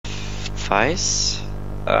suffice.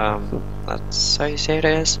 That's how you say it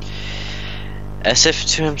is. As if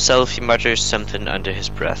to himself, he mutters something under his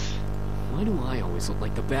breath. Why do I always look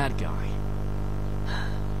like the bad guy?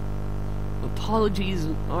 Apologies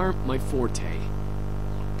aren't my forte,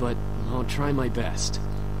 but I'll try my best. ...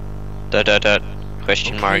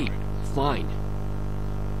 Question mark. Fine.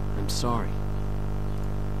 I'm sorry.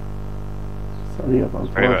 Sorry about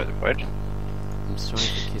what? I'm sorry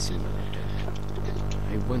for kissing you like that.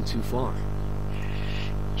 I went too far.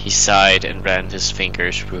 He sighed and ran his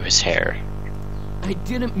fingers through his hair. I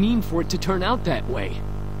didn't mean for it to turn out that way.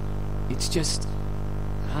 It's just...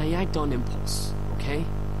 I act on impulse, okay?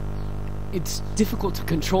 It's difficult to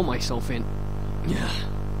control myself and... What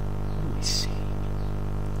am I saying?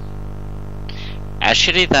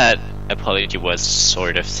 Actually, that apology was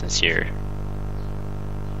sort of sincere.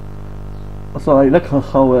 Also, I like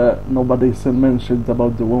how nobody mentioned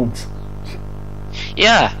about the wounds.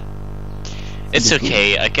 Yeah. It's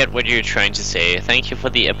okay, I get what you're trying to say. Thank you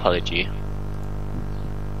for the apology.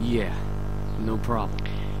 Yeah, no problem.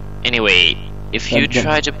 Anyway, if you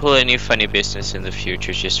try to pull any funny business in the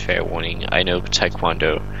future, just fair warning, I know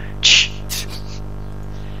Taekwondo.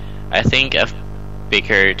 I think I've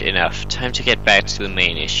bickered enough. Time to get back to the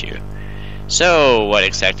main issue. So, what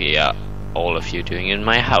exactly are all of you doing in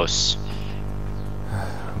my house?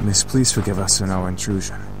 Miss, please forgive us in our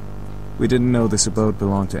intrusion. We didn't know this abode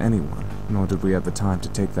belonged to anyone, nor did we have the time to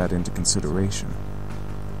take that into consideration.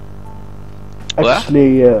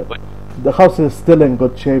 Actually, the house is still in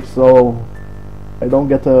good shape, so I don't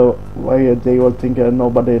get why they would think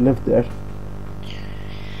nobody lived there.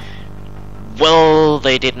 Well,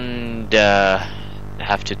 they didn't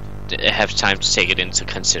have time to take it into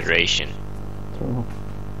consideration. So.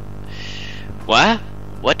 What?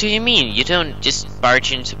 What do you mean? You don't just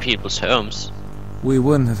barge into people's homes. We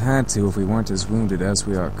wouldn't have had to if we weren't as wounded as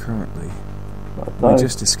we are currently. We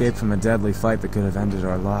just escaped from a deadly fight that could have ended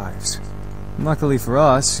our lives. Luckily for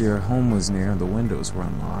us, your home was near and the windows were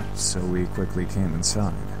unlocked, so we quickly came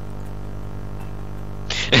inside.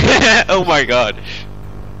 Oh my god.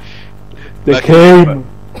 They came!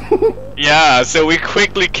 Yeah, so we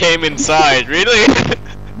quickly came inside, really?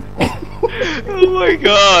 Oh my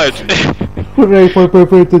god. Hooray for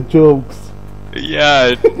perverted jokes.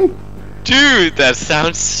 Yeah. Dude, that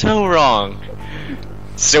sounds so wrong.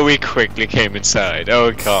 So we quickly came inside.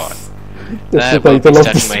 Oh god. That's the title of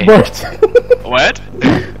this part. What?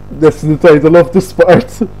 That's the title of this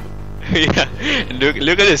part. Yeah,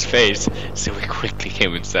 look at his face. So we quickly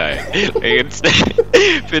came inside. Like,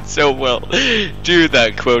 it fits so well. Dude,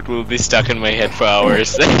 that quote will be stuck in my head for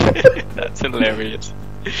hours. That's hilarious.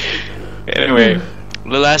 Anyway,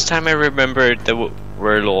 the last time I remembered there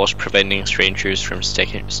were laws preventing strangers from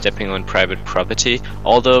stepping on private property,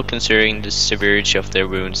 although considering the severity of their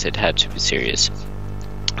wounds it had to be serious.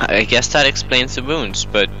 I guess that explains the wounds,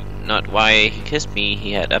 but not why he kissed me.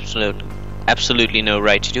 He had absolutely no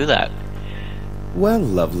right to do that. Well,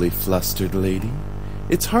 lovely flustered lady,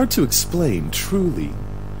 it's hard to explain, truly.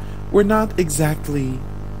 We're not exactly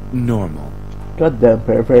normal. Goddamn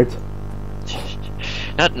pervert.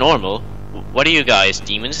 Not normal? What are you guys,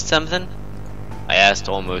 demons or something? I asked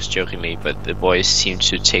almost jokingly, but the boys seemed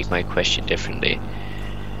to take my question differently.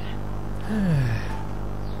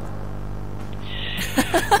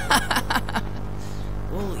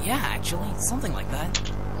 Well, yeah, actually, something like that.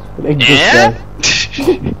 Yeah?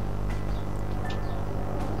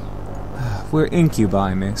 We're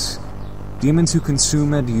incubi, miss. Demons who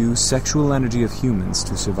consume and use sexual energy of humans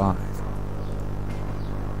to survive.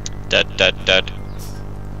 Dud.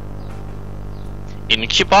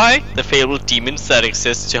 Incubi? The fabled demons that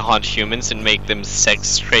exist to haunt humans and make them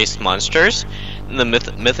sex-crazed monsters? And the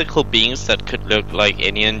mythical beings that could look like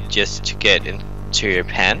anyone just to get into your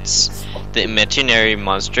pants? The imaginary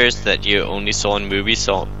monsters that you only saw in movies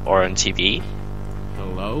or on TV?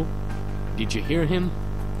 Hello? Did you hear him?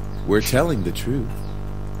 We're telling the truth.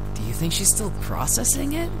 Do you think she's still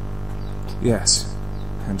processing it? Yes,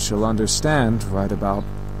 and she'll understand right about...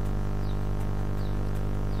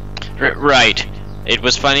 Right. It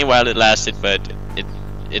was funny while it lasted, but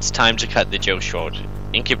it's time to cut the joke short.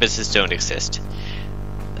 Incubuses don't exist.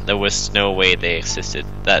 There was no way they existed.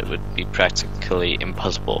 That would be practically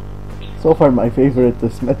impossible. So far my favorite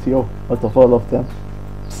is Meteo out of all of them.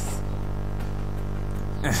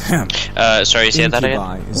 Sorry, say that again?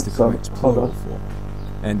 Incubi is the correct plural form.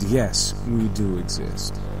 And yes, we do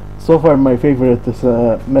exist. So far my favorite is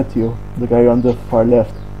Meteo, the guy on the far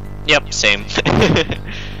left. Yep, same.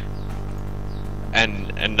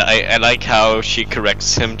 And I like how she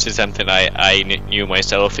corrects him to something I knew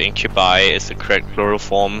myself. Incubi is the correct plural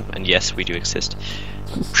form, and yes, we do exist.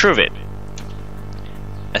 Prove it.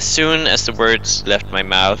 As soon as the words left my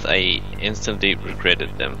mouth, I instantly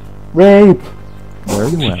regretted them. Rape!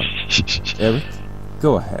 Very well. Eric,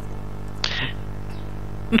 go ahead.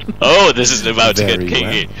 Oh, this is about to get Very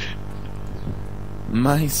kinky. well.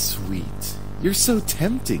 My sweet, you're so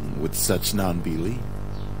tempting with such non-belief.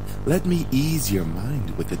 Let me ease your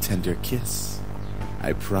mind with a tender kiss.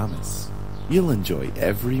 I promise you'll enjoy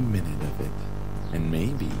every minute of it. And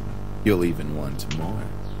maybe you'll even want more.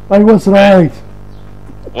 I was right!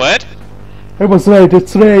 What? I was right,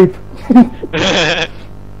 it's rape!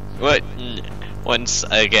 What? Once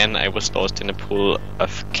again, I was lost in a pool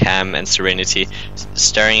of calm and serenity.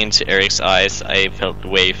 Staring into Eric's eyes, I felt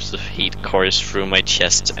waves of heat course through my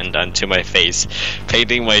chest and onto my face,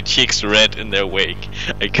 painting my cheeks red in their wake.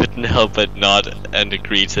 I couldn't help but nod and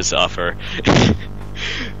agree to his offer.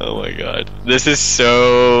 Oh my god. This is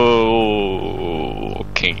so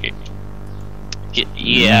kinky.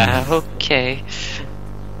 Yeah, okay.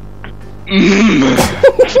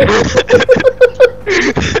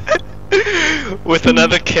 With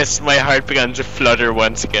another kiss, my heart began to flutter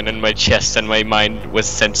once again in my chest, and my mind was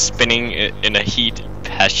sent spinning in a heat,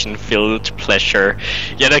 passion-filled pleasure.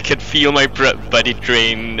 Yet I could feel my body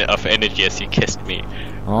drain of energy as he kissed me.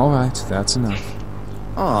 Alright, that's enough.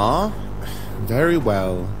 Aw, very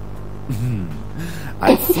well.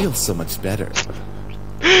 I feel so much better.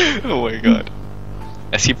 Oh my god.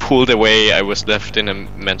 As he pulled away, I was left in a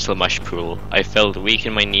mental mush pool. I felt weak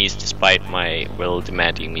in my knees despite my will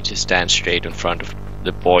demanding me to stand straight in front of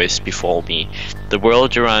the boys before me. The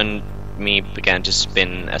world around me began to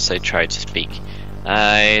spin as I tried to speak.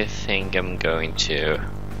 I think I'm going to...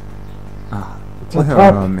 Where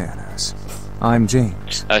are our manners? I'm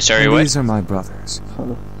James. Sorry, and what? These are my brothers.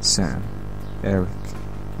 Sam, Eric,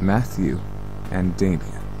 Matthew, and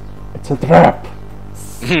Damien. It's a trap!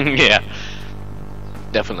 Yeah.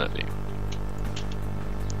 Definitely.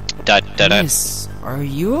 Miss, are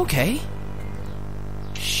you okay?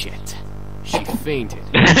 Shit. She fainted.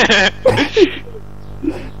 I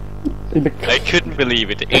couldn't believe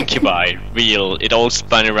it. Incubi, real. It all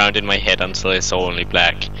spun around in my head until I saw only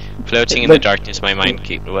black. Floating in the darkness, my mind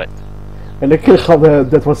kept... What? I like how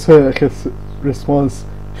that was his response.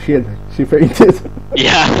 Shit, she fainted.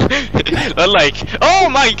 Yeah. Not like, oh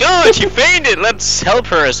my god, she fainted, let's help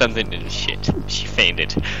her or something. Shit, she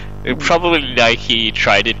fainted. Probably like he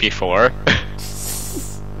tried it before.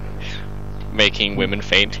 Making women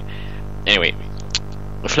faint. Anyway.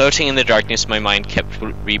 Floating in the darkness, my mind kept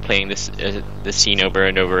replaying the scene over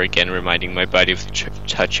and over again, reminding my body of the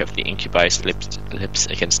touch of the incubi's lips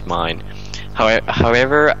against mine.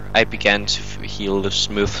 However, I began to feel the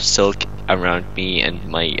smooth silk around me and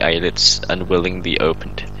my eyelids unwillingly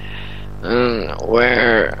opened.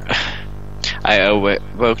 Where... I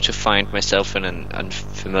awoke to find myself in an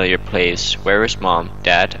unfamiliar place. Where is Mom?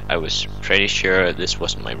 Dad? I was pretty sure this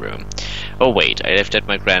wasn't my room. Oh wait, I lived at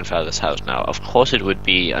my grandfather's house now. Of course it would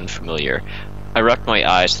be unfamiliar. I rubbed my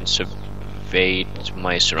eyes and surveyed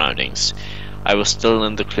my surroundings. I was still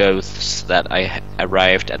in the clothes that I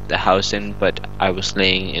arrived at the house in, but I was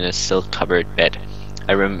laying in a silk-covered bed.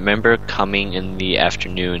 I remember coming in the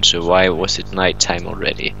afternoon, so why was it nighttime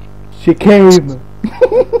already? She came!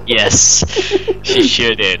 Yes, she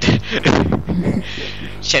sure did.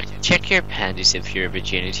 Check your panties if your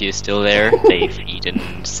virginity is still there. They feed in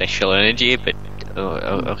sexual energy, but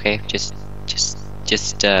okay, just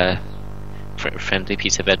friendly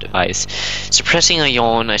piece of advice. Suppressing a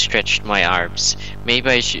yawn, I stretched my arms.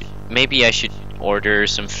 Maybe I should order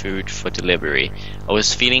some food for delivery. I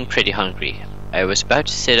was feeling pretty hungry. I was about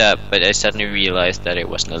to sit up, but I suddenly realized that I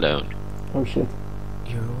wasn't alone. Oh shit.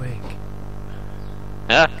 You're awake.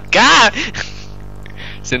 God!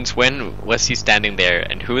 Since when was he standing there,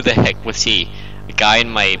 and who the heck was he? A guy in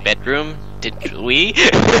my bedroom? Did we?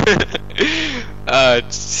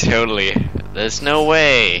 Totally. There's no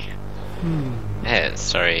way.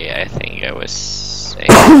 Sorry, I think I was saying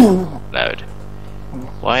loud.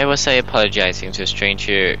 Why was I apologizing to a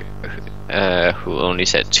stranger who only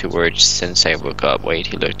said 2 words since I woke up? Wait,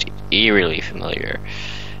 he looked eerily familiar.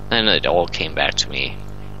 Then it all came back to me.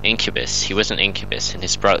 Incubus. He was an incubus, and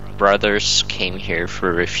his brothers came here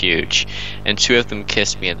for refuge, and 2 of them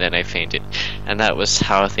kissed me, and then I fainted. And that was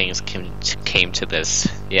how things came to this.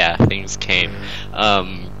 Yeah, things came.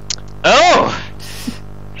 Oh!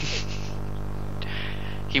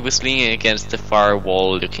 He was leaning against the far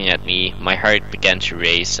wall looking at me. My heart began to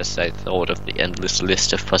race as I thought of the endless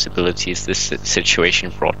list of possibilities this situation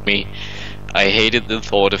brought me. I hated the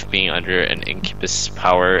thought of being under an incubus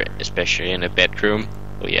power, especially in a bedroom.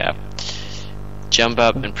 Oh yeah. Jump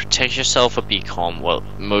up and protect yourself or be calm. Well,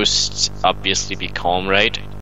 most obviously be calm, right?